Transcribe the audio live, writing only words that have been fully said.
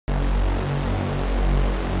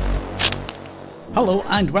Hello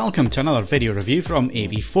and welcome to another video review from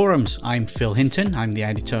AVForums. I'm Phil Hinton, I'm the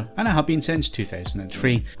editor and I have been since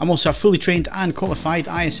 2003. I'm also a fully trained and qualified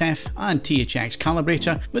ISF and THX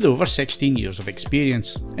calibrator with over 16 years of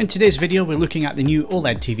experience. In today's video we're looking at the new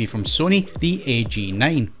OLED TV from Sony, the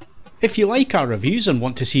AG9. If you like our reviews and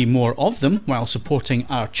want to see more of them while supporting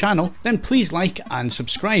our channel, then please like and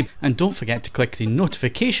subscribe, and don't forget to click the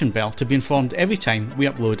notification bell to be informed every time we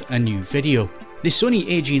upload a new video. The Sony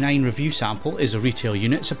AG9 review sample is a retail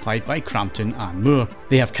unit supplied by Crampton and Moore.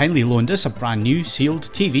 They have kindly loaned us a brand new sealed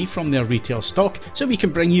TV from their retail stock so we can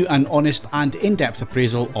bring you an honest and in-depth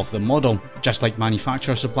appraisal of the model. Just like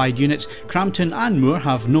manufacturer supplied units, Crampton and Moore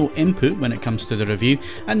have no input when it comes to the review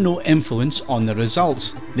and no influence on the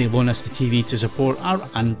results. They loan us the TV to support our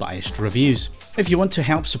unbiased reviews. If you want to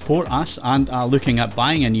help support us and are looking at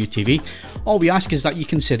buying a new TV, all we ask is that you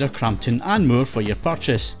consider Crampton and Moore for your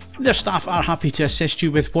purchase. Their staff are happy to assist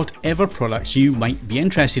you with whatever products you might be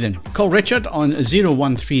interested in. Call Richard on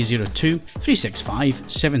 01302 365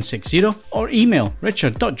 760 or email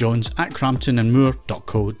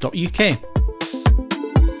richard.jones@cramptonandmoore.co.uk.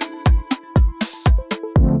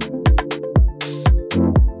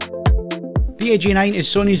 The AG9 is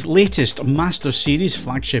Sony's latest Master Series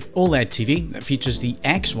flagship OLED TV that features the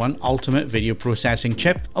X1 Ultimate Video Processing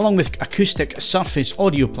chip, along with Acoustic Surface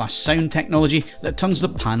Audio Plus sound technology that turns the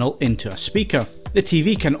panel into a speaker. The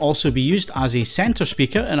TV can also be used as a center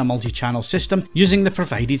speaker in a multi-channel system using the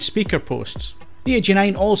provided speaker posts. The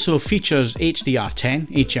AG9 also features HDR10,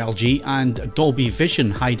 HLG and Dolby Vision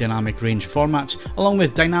high dynamic range formats, along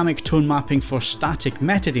with dynamic tone mapping for static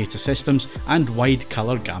metadata systems and wide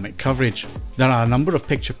colour gamut coverage. There are a number of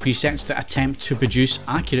picture presets that attempt to produce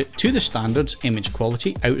accurate to the standards image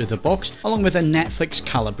quality out of the box, along with a Netflix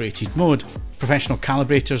calibrated mode. Professional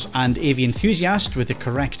calibrators and AV enthusiasts with the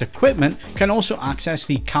correct equipment can also access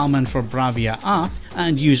the Calman for BRAVIA app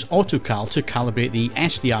and use AutoCal to calibrate the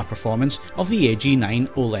SDR performance of the AG9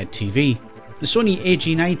 OLED TV. The Sony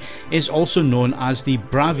AG9 is also known as the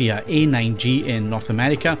BRAVIA A9G in North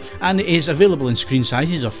America and is available in screen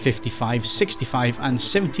sizes of 55, 65 and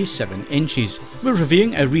 77 inches. We're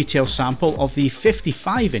reviewing a retail sample of the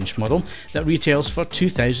 55-inch model that retails for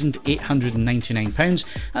 £2,899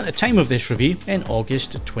 at the time of this review in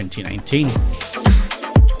August 2019.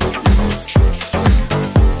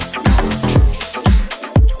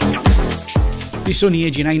 The Sony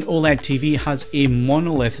AG9 OLED TV has a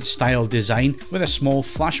monolith style design with a small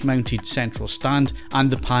flash mounted central stand,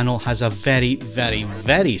 and the panel has a very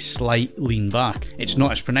slight lean back. It's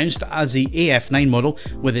not as pronounced as the AF9 model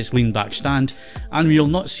with its lean back stand, and you'll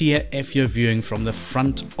not see it if you're viewing from the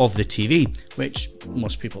front of the TV, which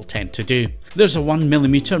most people tend to do. There's a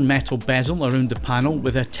 1mm metal bezel around the panel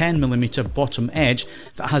with a 10mm bottom edge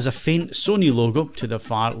that has a faint Sony logo to the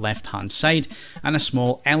far left hand side and a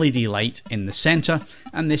small LED light in the centre,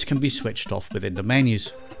 and this can be switched off within the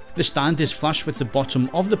menus. The stand is flush with the bottom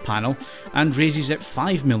of the panel and raises it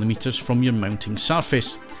 5mm from your mounting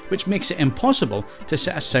surface, which makes it impossible to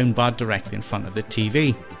set a soundbar directly in front of the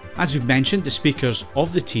TV. As we've mentioned, the speakers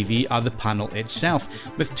of the TV are the panel itself,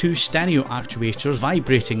 with two stereo actuators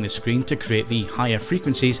vibrating the screen to create the higher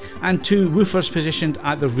frequencies and two woofers positioned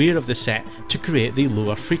at the rear of the set to create the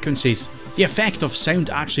lower frequencies. The effect of sound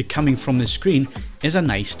actually coming from the screen is a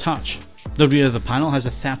nice touch. The rear of the panel has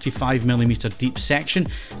a 35mm deep section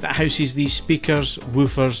that houses the speakers,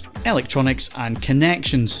 woofers, electronics and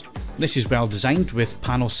connections. This is well designed with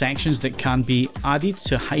panel sections that can be added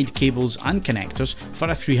to hide cables and connectors for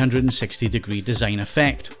a 360-degree design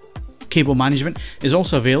effect. Cable management is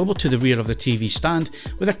also available to the rear of the TV stand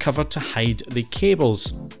with a cover to hide the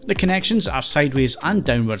cables. The connections are sideways and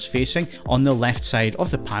downwards facing on the left side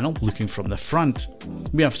of the panel looking from the front.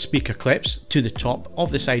 We have speaker clips to the top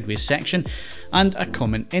of the sideways section and a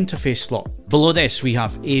common interface slot. Below this we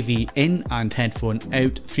have AV in and headphone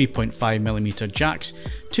out 3.5mm jacks,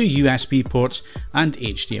 two USB ports and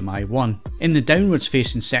HDMI 1. In the downwards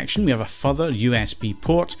facing section we have a further USB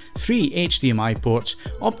port, three HDMI ports,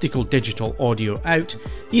 optical digital audio out,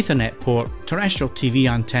 Ethernet port, terrestrial TV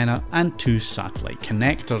antenna and two satellite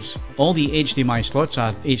connectors. All the HDMI slots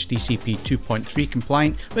are HDCP 2.3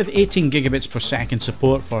 compliant with 18 gigabits per second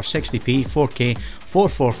support for 60p, 4K,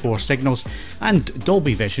 444 signals and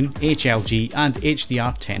Dolby Vision, HLG and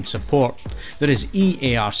HDR10 support. There is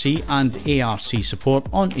eARC and ARC support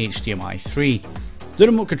on HDMI 3. The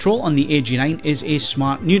remote control on the AG9 is a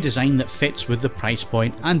smart new design that fits with the price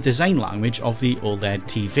point and design language of the OLED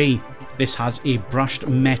TV. This has a brushed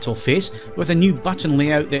metal face with a new button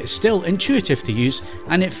layout that is still intuitive to use,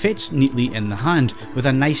 and it fits neatly in the hand with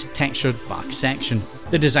a nice textured back section.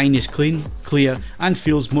 The design is clean, clear, and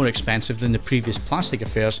feels more expensive than the previous plastic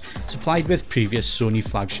affairs supplied with previous Sony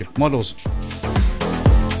flagship models.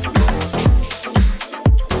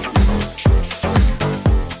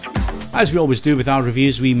 As we always do with our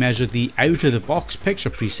reviews, we measure the out-of-the-box picture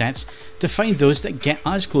presets to find those that get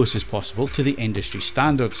as close as possible to the industry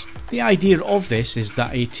standards. The idea of this is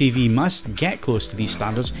that a TV must get close to these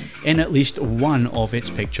standards in at least one of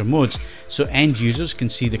its picture modes, so end users can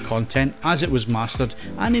see the content as it was mastered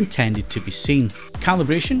and intended to be seen.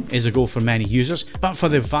 Calibration is a goal for many users, but for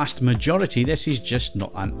the vast majority this is just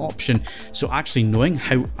not an option, so actually knowing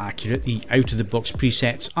how accurate the out-of-the-box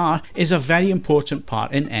presets are is a very important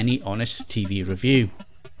part in any honest TV review.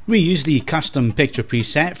 We use the custom picture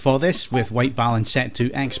preset for this, with white balance set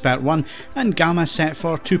to Expert 1 and gamma set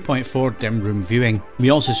for 2.4 dim room viewing. We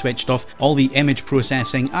also switched off all the image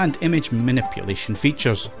processing and image manipulation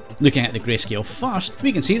features. Looking at the grayscale first,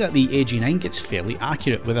 we can see that the AG9 gets fairly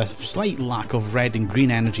accurate, with a slight lack of red and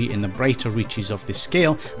green energy in the brighter reaches of the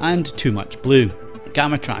scale and too much blue.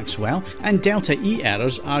 Gamma tracks well, and delta E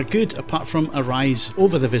errors are good apart from a rise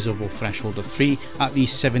over the visible threshold of 3 at the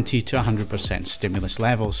 70 to 100% stimulus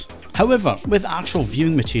levels. However, with actual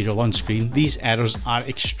viewing material on screen, these errors are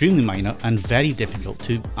extremely minor and very difficult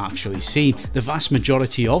to actually see. The vast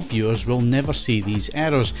majority of viewers will never see these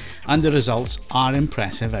errors, and the results are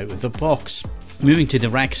impressive out of the box. Moving to the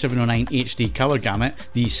Rec 709 HD colour gamut,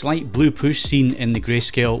 the slight blue push seen in the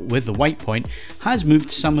grayscale with the white point has moved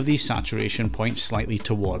some of these saturation points slightly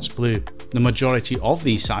towards blue. The majority of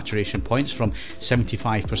these saturation points, from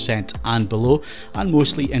 75% and below, are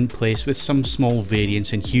mostly in place, with some small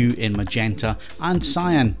variance in hue in magenta and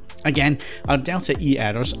cyan. Again, our delta E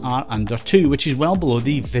errors are under 2, which is well below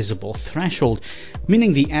the visible threshold,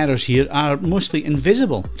 meaning the errors here are mostly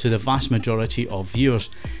invisible to the vast majority of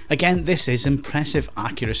viewers. Again, this is impressive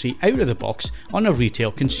accuracy out of the box on a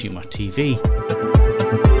retail consumer TV.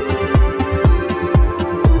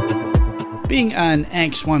 Being an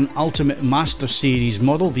X1 Ultimate Master Series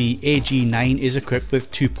model, the AG9 is equipped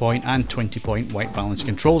with 2-point and 20-point white balance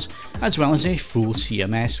controls, as well as a full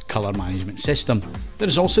CMS colour management system. There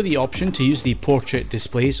is also the option to use the Portrait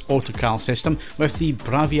Displays AutoCal system with the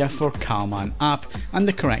BRAVIA for CalMan app and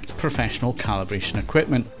the correct professional calibration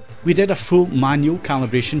equipment. We did a full manual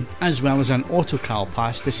calibration as well as an AutoCal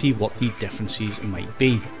pass to see what the differences might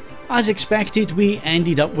be. As expected, we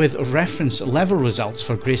ended up with reference level results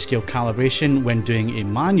for grayscale calibration when doing a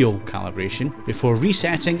manual calibration, before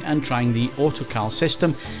resetting and trying the AutoCal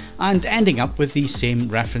system, and ending up with the same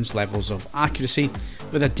reference levels of accuracy,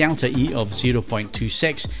 with a delta E of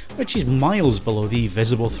 0.26, which is miles below the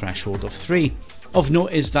visible threshold of 3. Of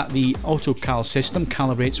note is that the AutoCal system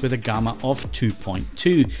calibrates with a gamma of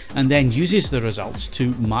 2.2 and then uses the results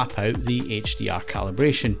to map out the HDR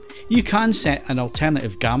calibration. You can set an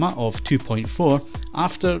alternative gamma of 2.4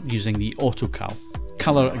 after using the AutoCal.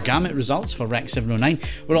 Colour gamut results for Rec 709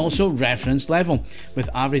 were also reference level, with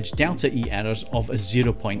average delta E errors of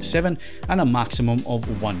 0.7 and a maximum of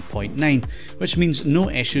 1.9, which means no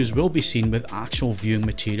issues will be seen with actual viewing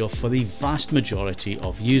material for the vast majority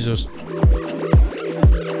of users.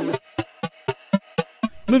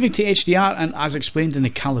 Moving to HDR, and as explained in the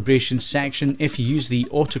calibration section, if you use the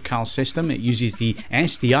AutoCal system, it uses the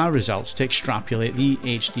SDR results to extrapolate the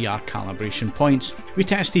HDR calibration points. We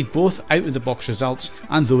tested both out-of-the-box results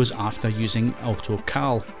and those after using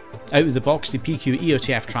AutoCal. Out of the box, the PQ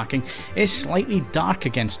EOTF tracking is slightly dark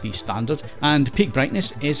against the standard, and peak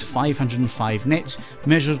brightness is 505 nits,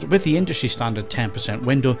 measured with the industry standard 10%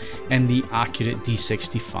 window in the accurate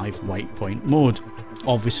D65 white point mode.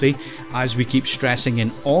 Obviously, as we keep stressing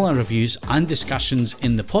in all our reviews and discussions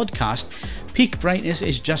in the podcast, peak brightness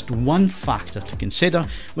is just one factor to consider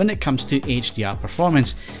when it comes to HDR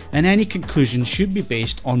performance, and any conclusion should be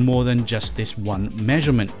based on more than just this one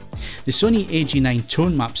measurement. The Sony AG9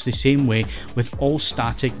 tone maps the same way with all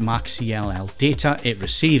static max CLL data it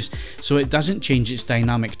receives, so it doesn't change its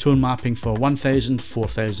dynamic tone mapping for 1000,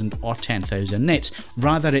 4000 or 10,000 nits.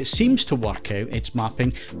 Rather, it seems to work out its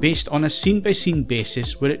mapping based on a scene-by-scene basis,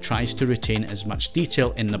 where it tries to retain as much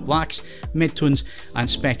detail in the blacks, midtones and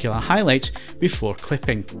specular highlights before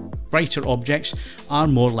clipping. Brighter objects are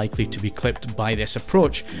more likely to be clipped by this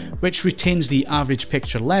approach, which retains the average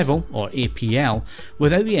picture level, or APL,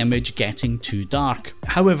 without the image getting too dark.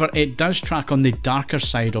 However, it does track on the darker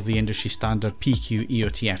side of the industry standard PQ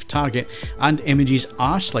EOTF target, and images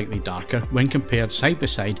are slightly darker when compared side by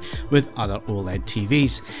side with other OLED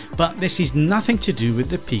TVs. But this is nothing to do with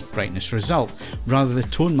the peak brightness result, rather the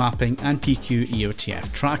tone mapping and PQ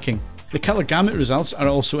EOTF tracking. The colour gamut results are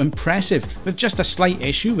also impressive, with just a slight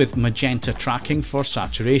issue with magenta tracking for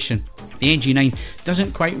saturation. The AG9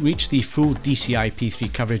 doesn't quite reach the full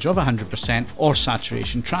DCI-P3 coverage of 100% or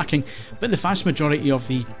saturation tracking, but the vast majority of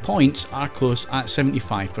the points are close at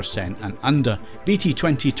 75% and under. BT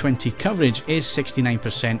 2020 coverage is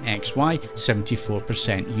 69% XY,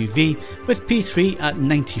 74% UV, with P3 at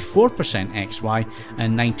 94% XY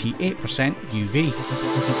and 98% UV.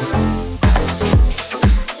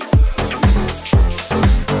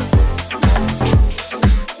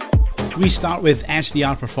 We start with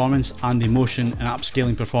SDR performance, and the motion and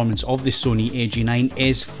upscaling performance of the Sony AG9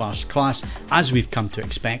 is first class, as we've come to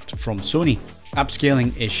expect from Sony.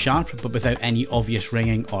 Upscaling is sharp, but without any obvious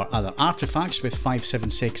ringing or other artifacts, with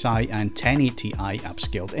 576i and 1080i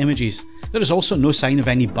upscaled images. There is also no sign of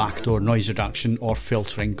any backdoor noise reduction or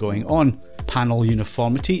filtering going on. Panel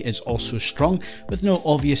uniformity is also strong, with no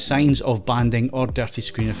obvious signs of banding or dirty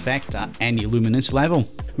screen effect at any luminance level.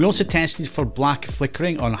 We also tested for black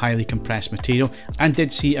flickering on highly compressed material and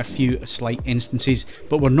did see a few slight instances,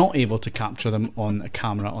 but were not able to capture them on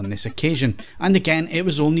camera on this occasion. And again, it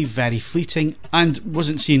was only very fleeting and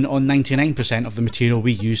wasn't seen on 99% of the material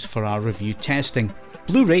we used for our review testing.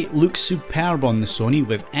 Blu-ray looks superb on the Sony,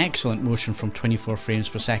 with excellent motion from 24 frames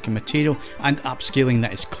per second material and upscaling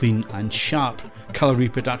that is clean and sharp. Colour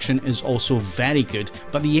reproduction is also very good,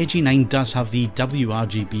 but the AG9 does have the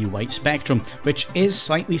WRGB white spectrum, which is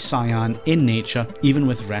slightly cyan in nature, even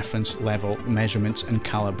with reference level measurements and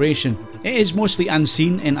calibration. It is mostly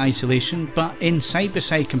unseen in isolation, but in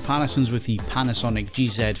side-by-side comparisons with the Panasonic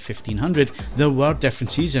GZ1500, there were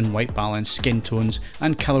differences in white balance, skin tones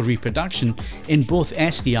and colour reproduction in both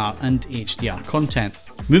SDR and HDR content.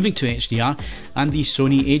 Moving to HDR, and the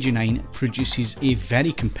Sony AG9 produces a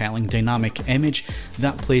very compelling dynamic image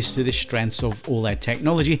that plays to the strengths of OLED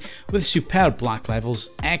technology, with superb black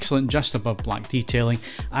levels, excellent just above black detailing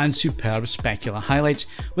and superb specular highlights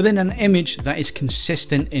within an image that is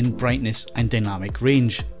consistent in brightness and dynamic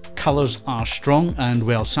range. Colours are strong and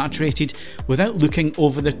well saturated without looking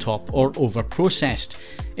over the top or over processed.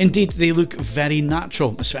 Indeed, they look very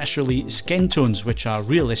natural, especially skin tones, which are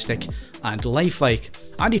realistic and lifelike.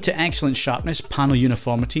 Added to excellent sharpness, panel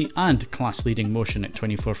uniformity and class-leading motion at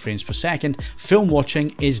 24 frames per second, film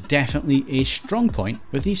watching is definitely a strong point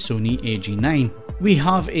with the Sony AG9. We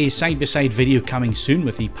have a side-by-side video coming soon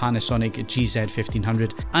with the Panasonic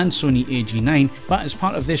GZ1500 and Sony AG9, but as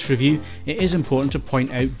part of this review, it is important to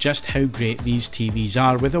point out just how great these TVs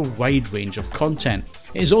are with a wide range of content.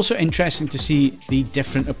 It is also interesting to see the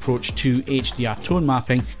different approach to HDR tone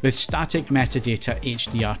mapping with static metadata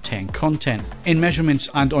HDR10 content. In measurements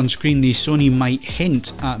and on screen, the Sony might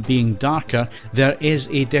hint at being darker. There is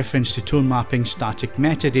a difference to tone mapping static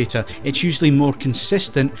metadata. It's usually more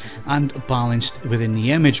consistent and balanced within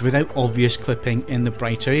the image without obvious clipping in the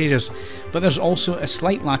brighter areas, but there's also a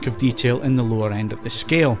slight lack of detail in the lower end of the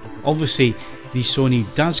scale. Obviously, the Sony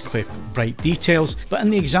does clip bright details, but in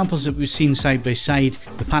the examples that we've seen side by side,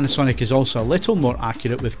 the Panasonic is also a little more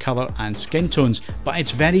accurate with colour and skin tones, but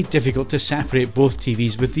it's very difficult to separate both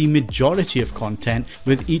TVs with the majority of content,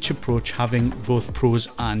 with each approach having both pros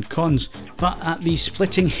and cons. But at the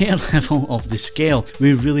splitting hair level of the scale,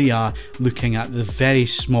 we really are looking at the very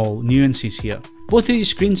small nuances here. Both of these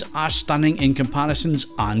screens are stunning in comparisons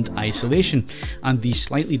and isolation, and the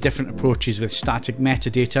slightly different approaches with static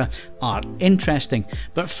metadata are interesting,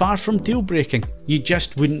 but far from deal breaking. You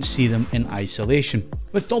just wouldn't see them in isolation.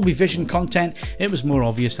 With Dolby Vision content, it was more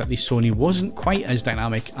obvious that the Sony wasn't quite as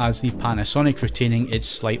dynamic as the Panasonic, retaining its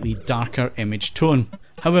slightly darker image tone.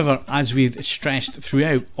 However, as we've stressed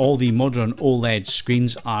throughout, all the modern OLED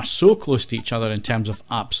screens are so close to each other in terms of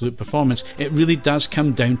absolute performance, it really does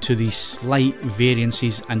come down to the slight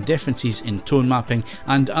variances and differences in tone mapping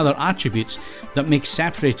and other attributes that make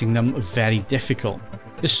separating them very difficult.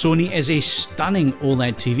 The Sony is a stunning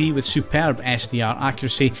OLED TV with superb SDR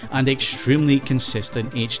accuracy and extremely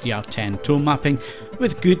consistent HDR10 tone mapping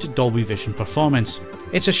with good Dolby Vision performance.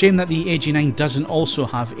 It's a shame that the AG9 doesn't also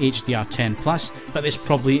have HDR10+, but this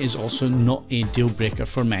probably is also not a deal breaker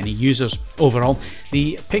for many users. Overall,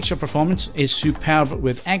 the picture performance is superb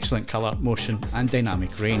with excellent colour, motion and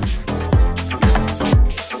dynamic range.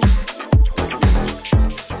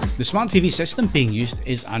 The smart TV system being used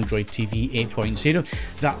is Android TV 8.0,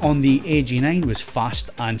 that on the AG9 was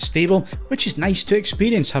fast and stable, which is nice to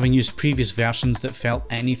experience having used previous versions that felt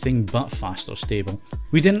anything but fast or stable.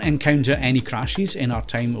 We didn't encounter any crashes in our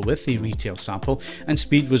time with the retail sample, and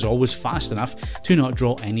speed was always fast enough to not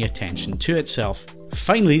draw any attention to itself.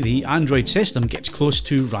 Finally, the Android system gets close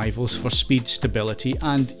to rivals for speed, stability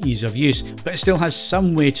and ease of use, but it still has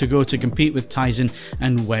some way to go to compete with Tizen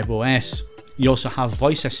and WebOS. You also have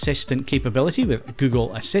voice assistant capability with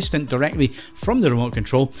Google Assistant directly from the remote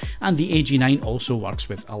control, and the AG9 also works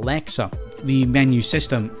with Alexa. The menu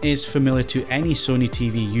system is familiar to any Sony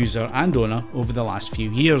TV user and owner over the last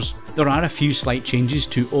few years. There are a few slight changes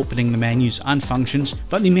to opening the menus and functions,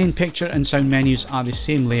 but the main picture and sound menus are the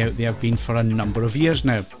same layout they have been for a number of years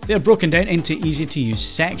now. They are broken down into easy to use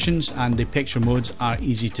sections and the picture modes are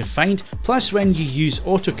easy to find, plus when you use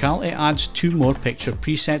AutoCal it adds 2 more picture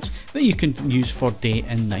presets that you can use for day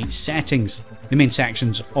and night settings. The main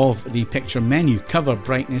sections of the picture menu cover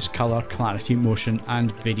brightness, colour, clarity, motion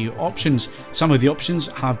and video options. Some of the options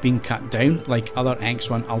have been cut down, like other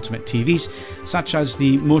X1 Ultimate TVs, such as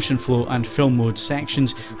the motion flow and film mode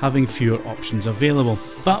sections having fewer options available.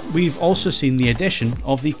 But we've also seen the addition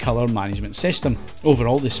of the colour management system.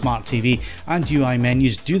 Overall, the Smart TV and UI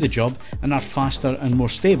menus do the job and are faster and more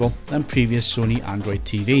stable than previous Sony Android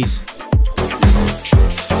TVs.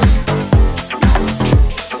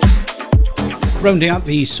 Rounding up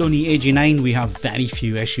the Sony AG9, we have very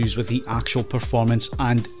few issues with the actual performance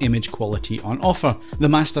and image quality on offer. The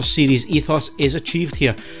Master Series ethos is achieved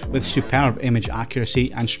here, with superb image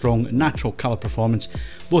accuracy and strong natural colour performance,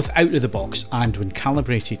 both out of the box and when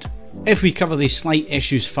calibrated. If we cover the slight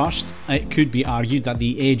issues first, it could be argued that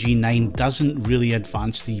the AG9 doesn't really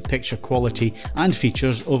advance the picture quality and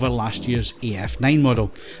features over last year's AF9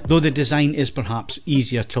 model, though the design is perhaps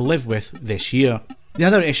easier to live with this year. The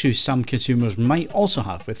other issue some consumers might also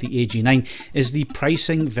have with the AG9 is the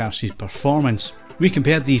pricing versus performance. We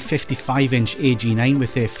compared the 55-inch AG9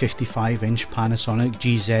 with the 55-inch Panasonic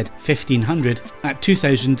GZ1500 at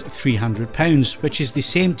 £2,300, which is the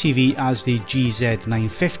same TV as the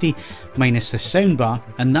GZ950 minus the soundbar,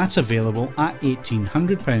 and that's available at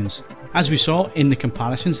 £1,800. As we saw in the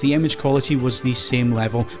comparisons, the image quality was the same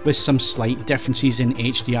level with some slight differences in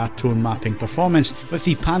HDR tone mapping performance, with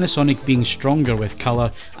the Panasonic being stronger with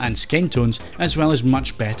colour and skin tones, as well as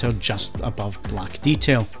much better just above black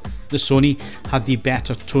detail. The Sony had the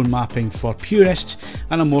better tone mapping for purists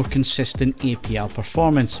and a more consistent APL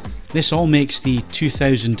performance. This all makes the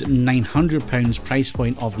 £2,900 price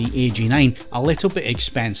point of the AG9 a little bit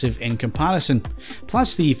expensive in comparison.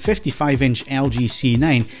 Plus, the 55-inch LG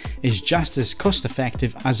C9 is just as cost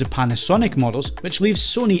effective as the Panasonic models, which leaves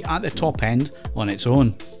Sony at the top end on its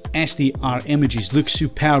own. SDR images look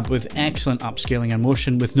superb with excellent upscaling and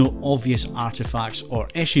motion with no obvious artifacts or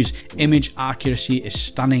issues. Image accuracy is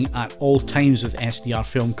stunning at all times with SDR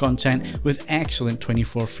film content, with excellent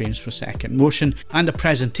 24 frames per second motion and a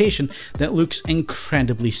presentation that looks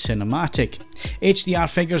incredibly cinematic. HDR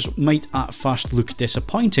figures might at first look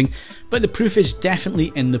disappointing, but the proof is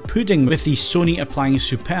definitely in the pudding, with the Sony applying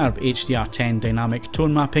superb HDR10 dynamic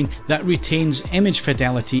tone mapping that retains image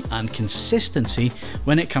fidelity and consistency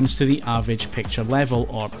when it comes to the average picture level,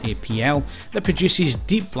 or APL, that produces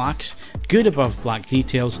deep blacks, good above black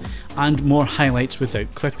details and more highlights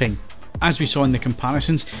without clipping. As we saw in the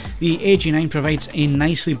comparisons, the AG9 provides a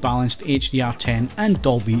nicely balanced HDR10 and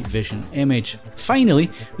Dolby Vision image.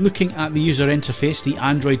 Finally, looking at the user interface, the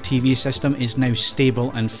Android TV system is now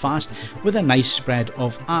stable and fast with a nice spread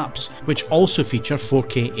of apps, which also feature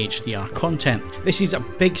 4K HDR content. This is a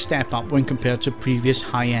big step up when compared to previous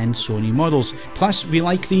high-end Sony models. Plus, we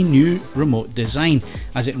like the new remote design,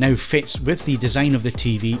 as it now fits with the design of the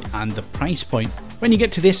TV and the price point. When you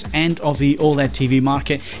get to this end of the OLED TV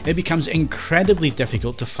market, it becomes incredibly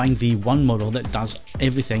difficult to find the one model that does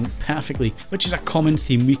everything perfectly, which is a common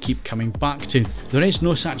theme we keep coming back to. There is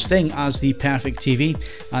no such thing as the perfect TV,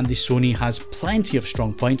 and the Sony has plenty of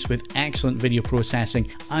strong points with excellent video processing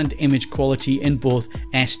and image quality in both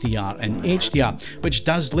SDR and HDR, which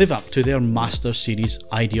does live up to their Master Series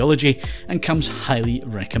ideology and comes highly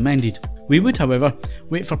recommended. We would, however,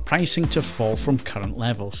 wait for pricing to fall from current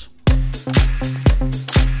levels.